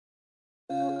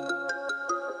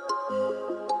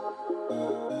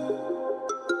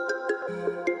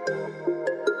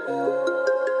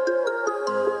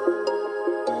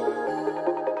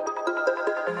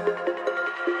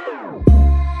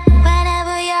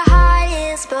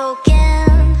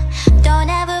unspoken. Don't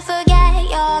ever forget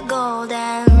you're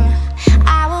golden.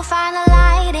 I will find the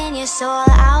light in your soul,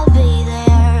 I'll be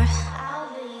there.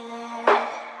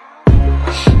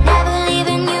 Never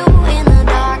leaving you in the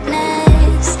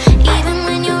darkness, even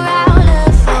when you're out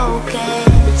of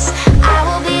focus. I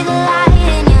will be the light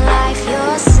in your life,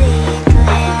 you'll see it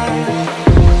clear.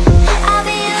 I'll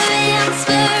be your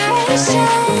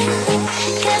inspiration,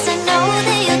 'cause I know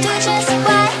that you'll do just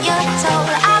what you're told.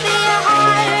 I'll be your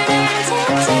heart-earned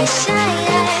temptation,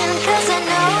 'cause I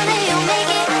know that you'll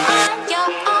make it on your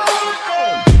own.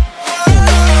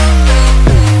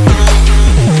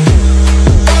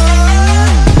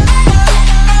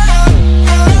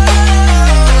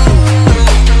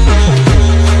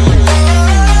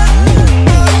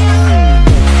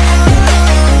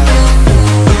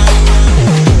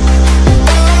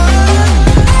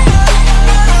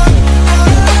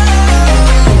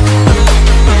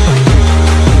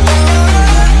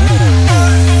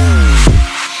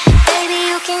 Baby,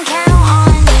 you can count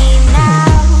on me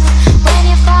now. When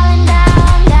you're falling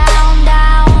down, down,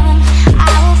 down,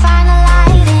 I will find the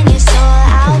light in your soul,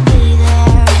 I'll be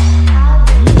there.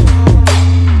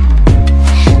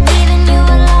 Leaving you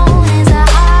alone is the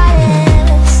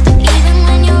hardest, even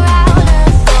when you're out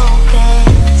of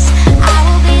focus. I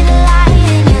will be the light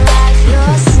in your life,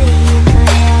 you'll see it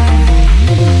clear.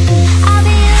 I'll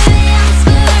be your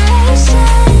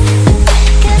inspiration,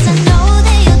 'cause I know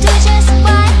that you'll do just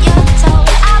what you're told.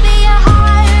 I'll be your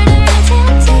heart-earned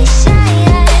temptation,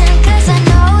 'cause I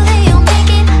know that you'll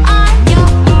make it on your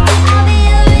own. I'll be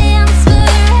your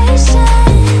inspiration,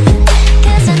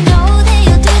 'cause I know that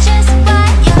you'll do just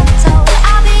what you're told.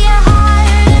 I'll be your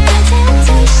heart-earned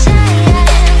temptation,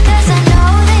 'cause I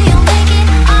know that you'll make it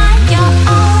on your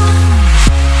own.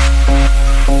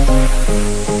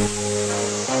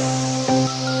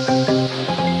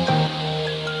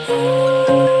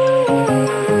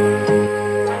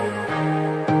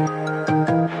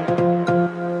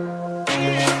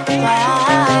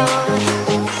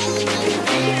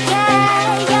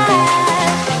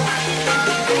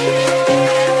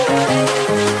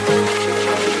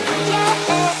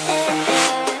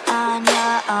 On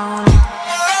your own.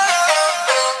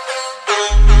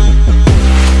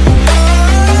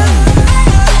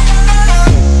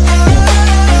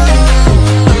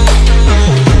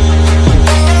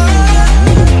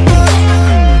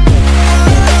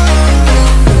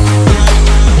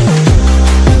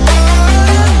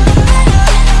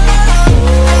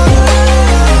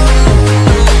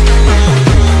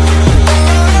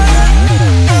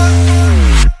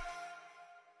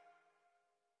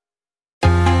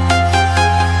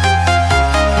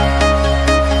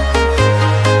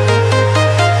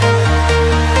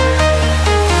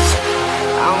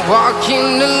 I'm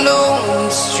walking alone,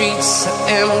 the streets are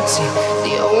empty.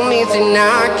 The only thing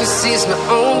I can see is my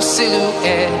own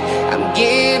silhouette. I'm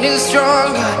getting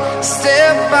stronger,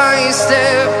 step by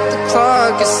step. The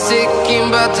clock is ticking,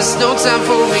 but there's no time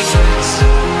for regrets.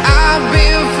 I've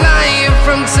been flying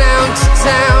from town to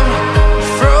town,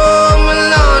 from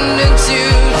London to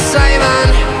Taiwan.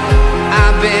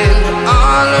 I've been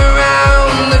all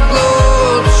around the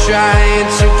globe, trying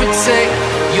to protect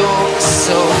your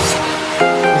soul.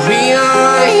 We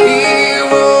are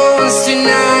heroes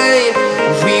tonight.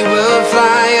 We will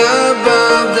fly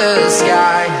above the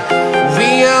sky. We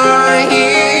are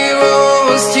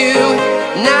heroes tonight.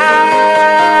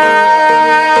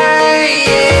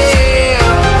 Yeah.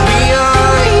 We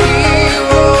are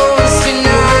heroes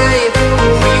tonight.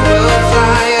 We will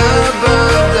fly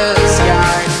above the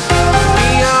sky. We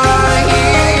are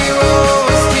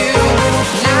heroes tonight.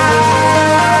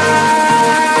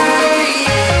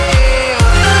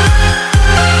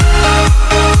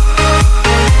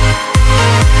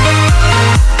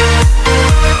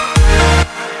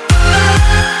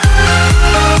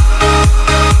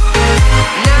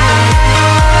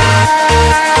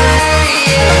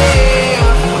 Yeah.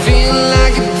 Feel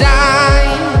like a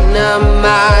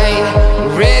dynamite,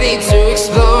 ready to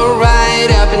explode right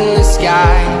up in the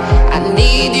sky. I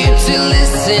need you to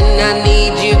listen, I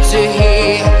need you to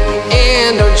hear,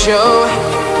 and don't show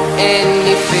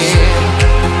any fear.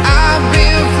 I've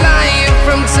been flying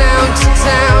from town to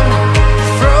town,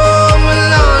 from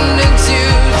London to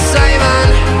Taiwan.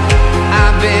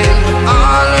 I've been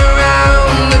all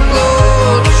around the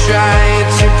globe, trying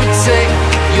to protect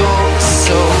your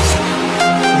soul.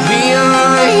 We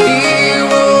are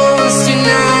heroes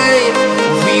tonight.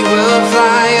 We will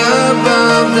fly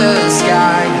above the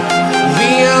sky.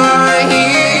 We are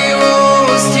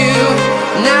heroes tonight.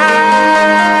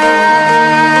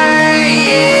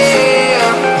 Yeah.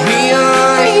 We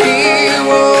are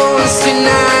heroes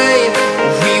tonight.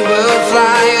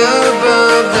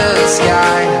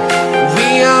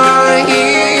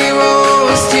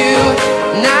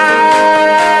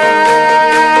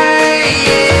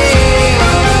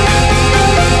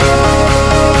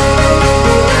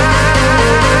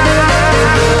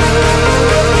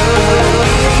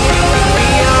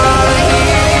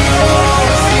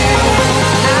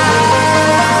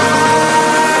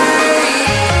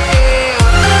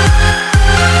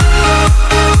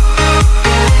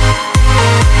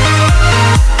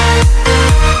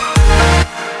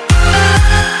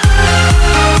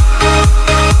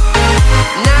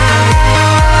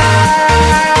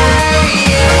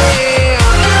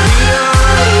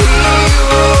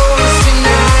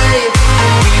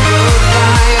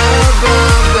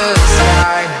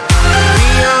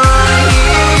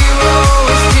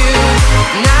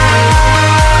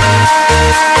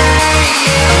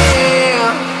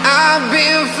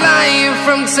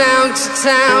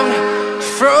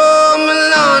 from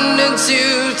London to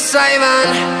Taiwan.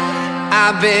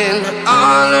 I've been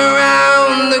all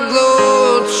around the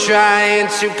globe trying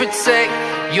to protect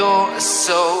your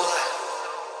soul.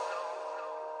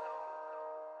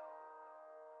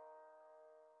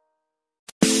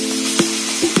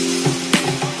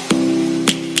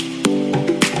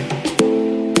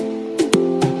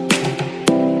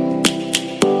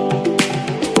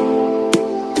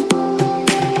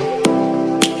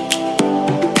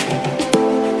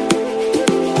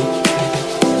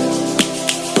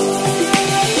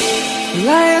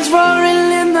 Lions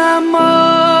roaring in the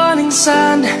morning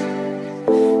sun,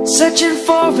 searching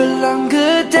for a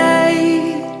longer day.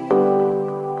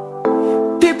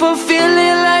 People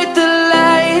feeling like the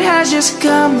light has just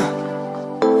come.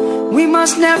 We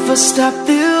must never stop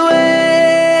the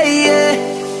way.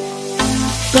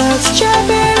 Birds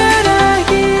chirping and I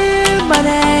hear my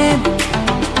name,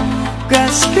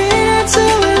 grasping into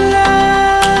a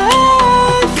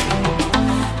life.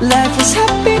 Life is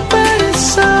happy but it's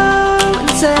so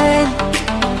insane.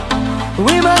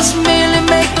 We must merely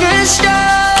make a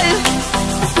strive.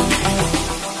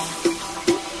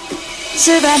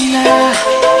 Savannah,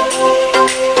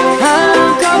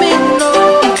 I'm coming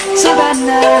home.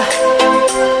 Savannah,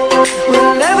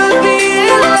 we'll never be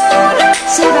alone.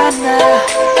 Savannah,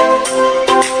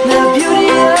 the beauty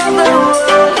of the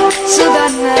world.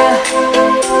 Savannah,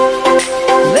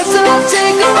 let's all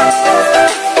take a walk.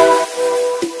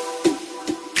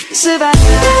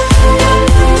 Savannah,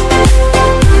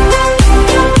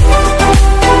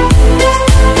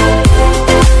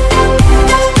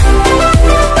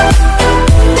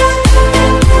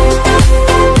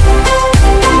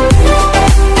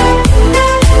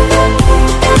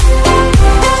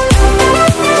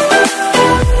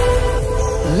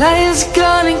 lion's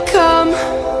gonna come.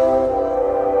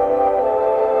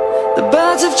 The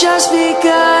birds have just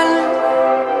begun.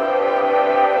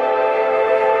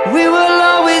 We will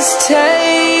always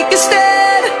take a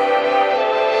stand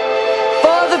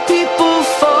for the people,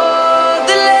 for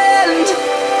the land.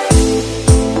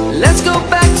 Let's go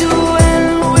back to when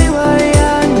we were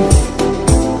young.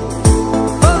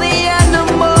 For the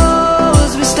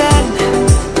animals we stand.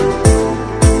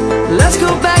 Let's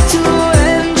go back to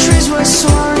when trees were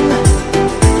swung,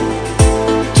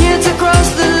 kids across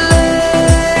the land.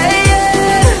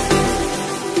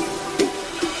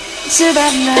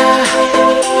 Savannah,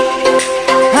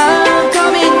 I'm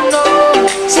coming home.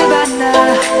 Savannah,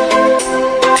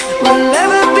 we'll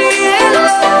never be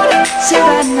alone.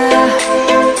 Savannah,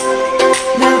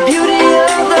 the beauty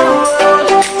of the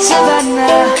world.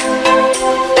 Savannah,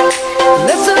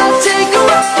 let's all take a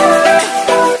walk.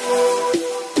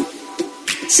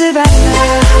 Savannah,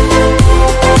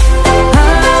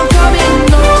 I'm coming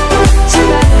home.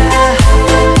 Savannah,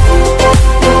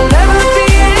 we'll never be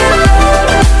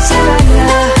alone.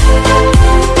 Savannah,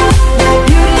 the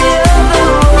beauty of the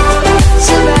world.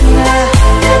 Savannah,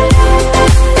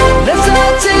 let's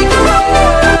all take a walk.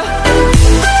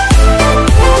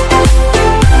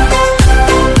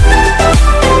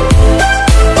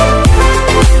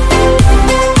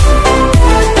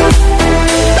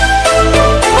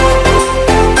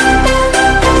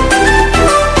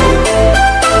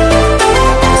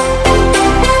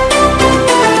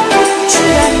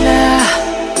 Savannah,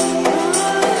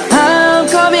 I'm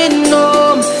coming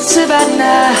home.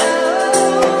 Savannah,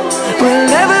 we'll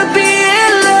never be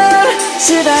alone.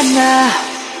 Savannah.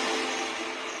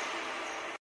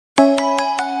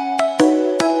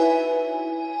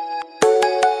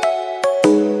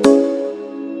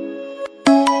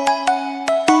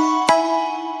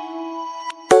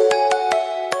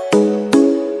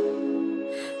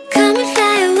 Come and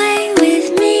fly away with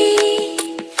me.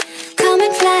 Come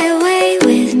and fly away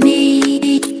with me.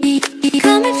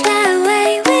 Come and fly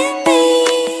away with me.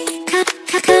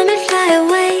 Come and fly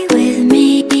away with me.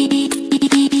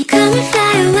 Come and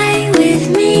fly away with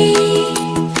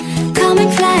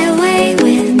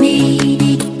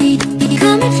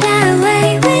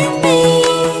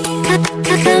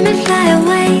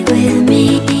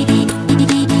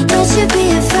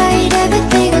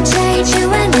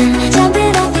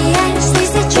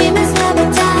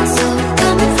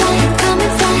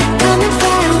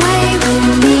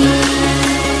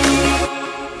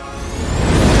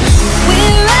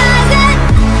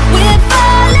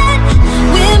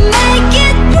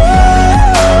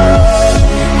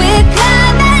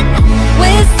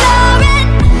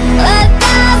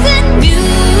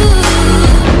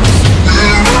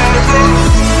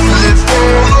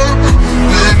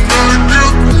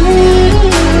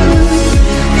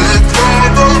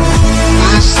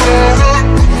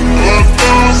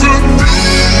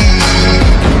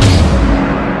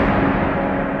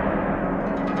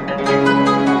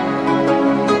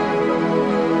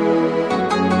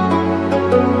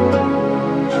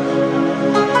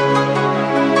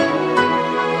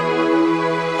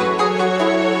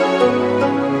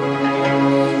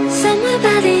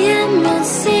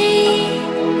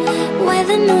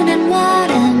the moon and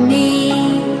water me,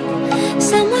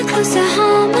 somewhere close to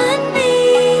harmony.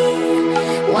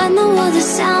 When the world is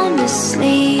sound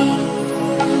asleep,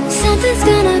 something's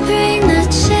gonna bring the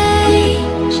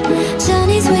change.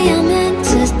 Journeys we are meant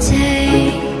to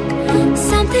take,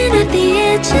 something at the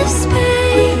edge of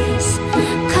space,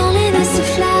 calling us to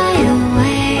fly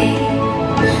away.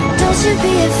 Don't you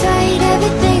be afraid,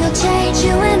 everything will change.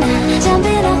 You and I,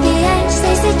 jumping off the edge.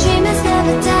 They say dreamers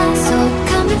never die, so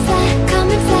come and fly, come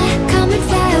and fly, come and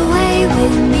fly away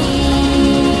with me.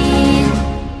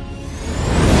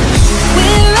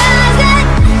 We're rising,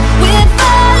 we're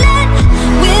falling,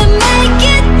 we're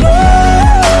making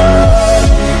moves.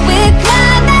 We're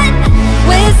climbing,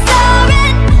 we're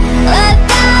soaring,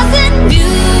 1,000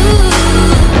 views.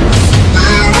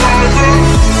 We're rising,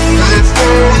 we're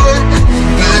falling,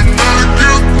 we're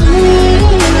making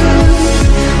moves.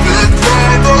 We're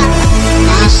climbing,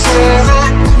 we're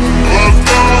soaring,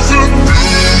 1,000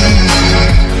 views.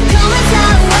 Come and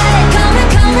fly away,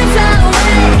 come and fly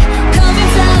away, come and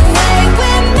fly away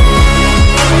with me.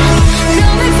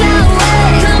 Come and fly away,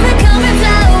 come and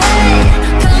fly away,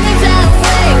 come and fly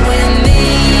away with me.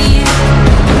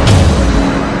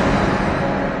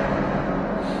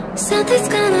 Something's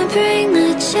gonna bring the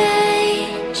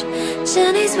change.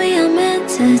 Journeys we are meant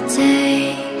to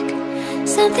take,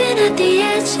 something at the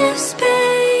edge of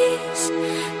space,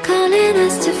 calling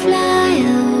us to fly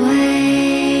away.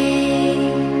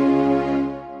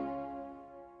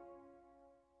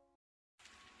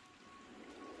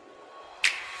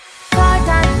 Car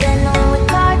drop, then on with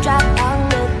car drop, on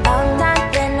with on that,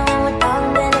 then on with on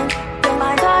then. Get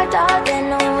my car drop,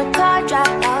 then on with car drop,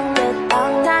 on with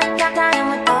on that, then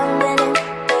with on then.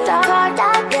 Car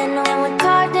drop, then on with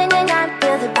car, then you not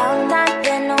feel the on that,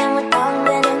 then on with on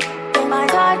then. Get my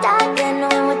car drop, then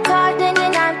on with car, then you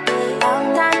not be on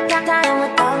that, then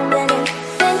with on then.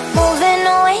 Been moving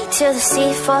away to the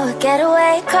sea for a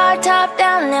getaway. Car top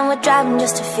down, and we're driving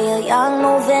just to feel young.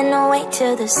 Moving away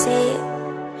to the sea.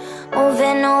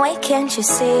 Moving away, can't you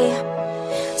see?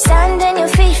 Sand in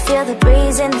your feet, feel the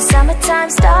breeze in the summertime.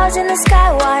 Stars in the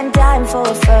sky, one dime for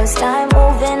a first time.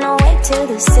 Moving away to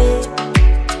the sea.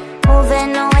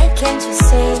 Moving away, can't you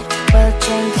see? We'll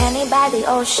drink honey by the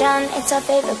ocean, it's our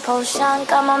favorite potion.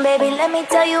 Come on baby, let me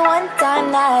tell you one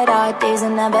time that our days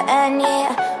will never end,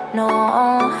 yeah. No,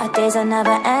 our days will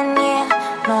never end, yeah.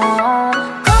 No.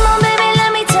 Come on baby,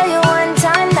 let me tell you one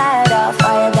time that our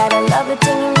fire got a love it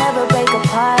till you never break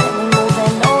apart. And we're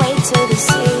moving away to the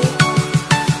sea.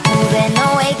 Moving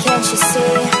away, can't you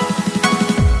see?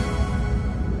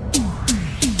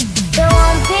 There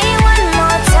won't be one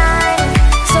more time,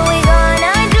 so we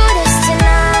gonna do this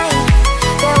tonight.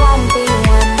 There won't be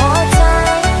one more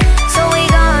time, so we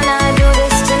gonna do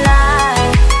this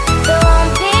tonight. There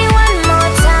won't be one more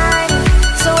time,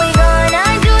 so we gonna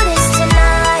do this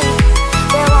tonight.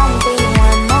 There won't be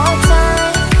one more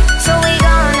time, so we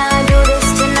gonna do this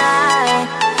tonight.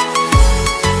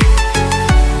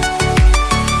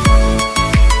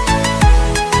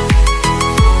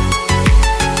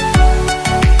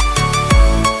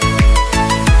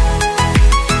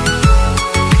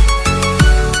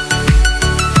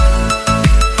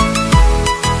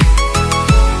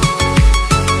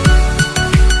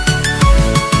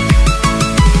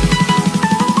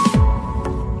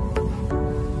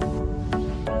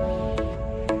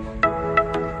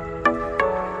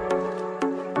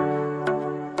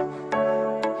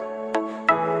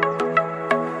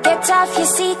 Get off your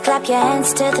seat, clap your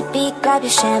hands to the beat. Grab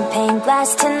your champagne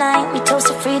glass tonight. We toast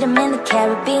to freedom in the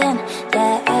Caribbean,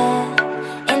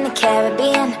 yeah. In the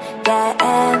Caribbean, yeah.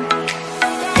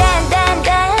 Dan, dan,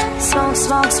 dan, smoke,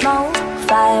 smoke, smoke.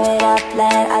 Fire it up,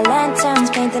 let our lanterns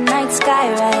paint the night sky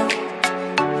red.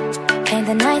 Paint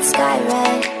the night sky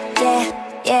red, yeah,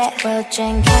 yeah. We'll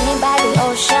drink honey by the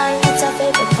ocean, it's our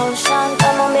favorite potion.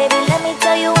 Come on baby, let me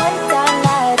tell you one time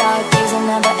that our days will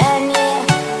never end, yeah.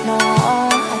 No,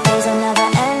 our days will never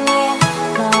end, yeah.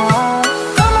 No.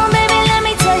 Come on baby, let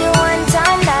me tell you one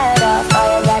time that our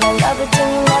fire got a love it till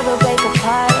you never break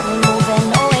apart. And we're moving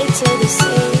away to the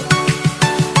sea.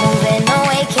 Moving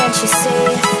away, can't you see?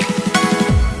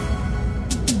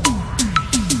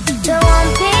 There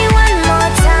won't be one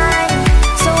more time,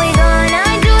 so we gonna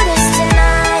do this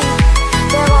tonight.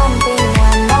 There won't be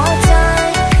one more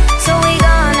time, so we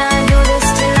gonna do this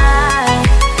tonight.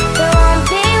 There won't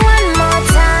be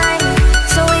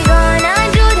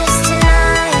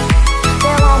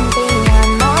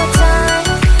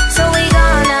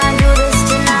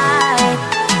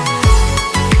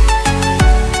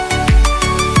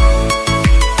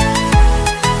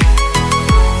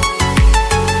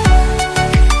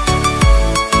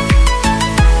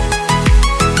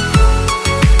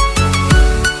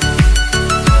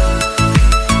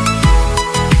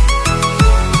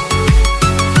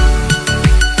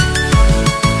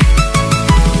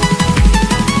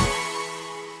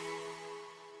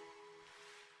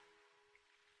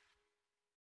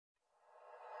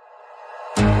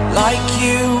like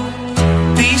you,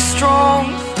 be strong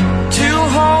to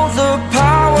hold the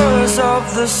powers of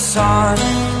the sun.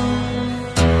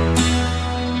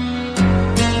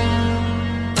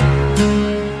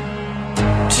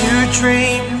 To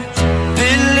dream,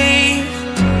 believe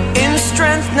in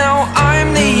strength. Now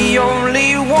I'm the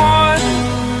only one,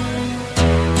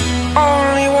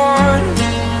 only one.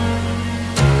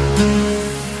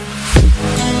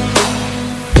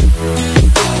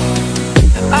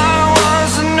 I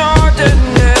was an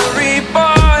ordinary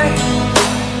boy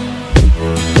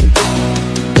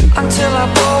until I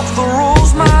broke the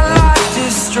rules. My life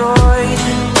destroyed,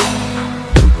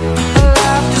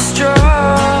 life destroyed.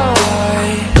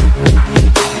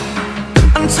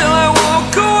 Until I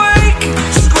woke awake,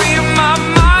 scream my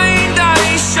mind, I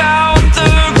shout,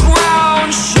 the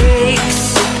ground shakes.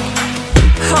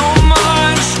 How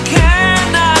much can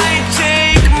I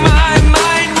take? My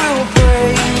mind will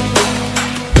break.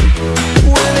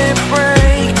 Will it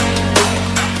break?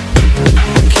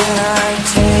 Can I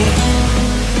take?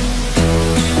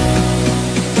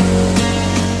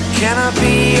 Can I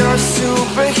be your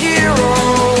superhero?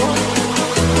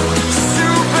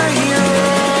 Superhero.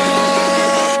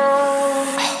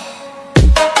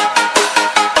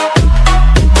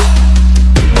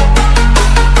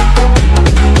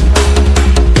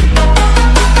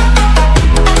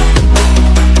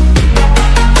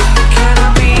 Can I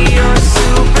be your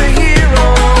superhero?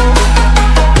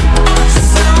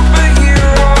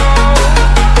 Superhero.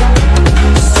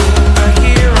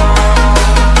 Superhero.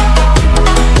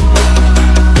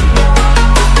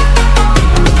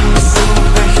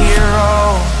 Superhero.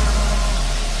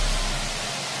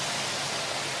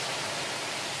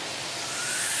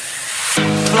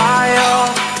 Fly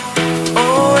up,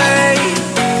 away.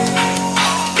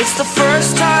 It's the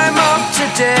first time of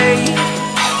today.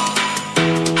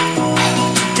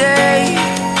 Today.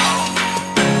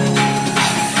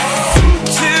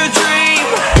 To dream,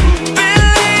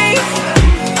 believe.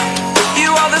 You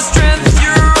are the strength,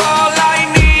 you're all I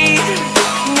need.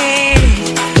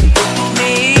 Need.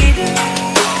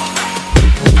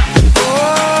 Oh,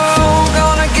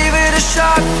 gonna give it a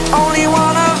shot. Only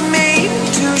one of me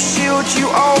to shield you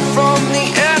all from the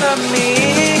enemy.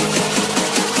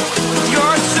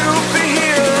 You're a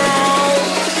superhero.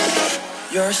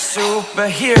 You're a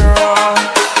superhero.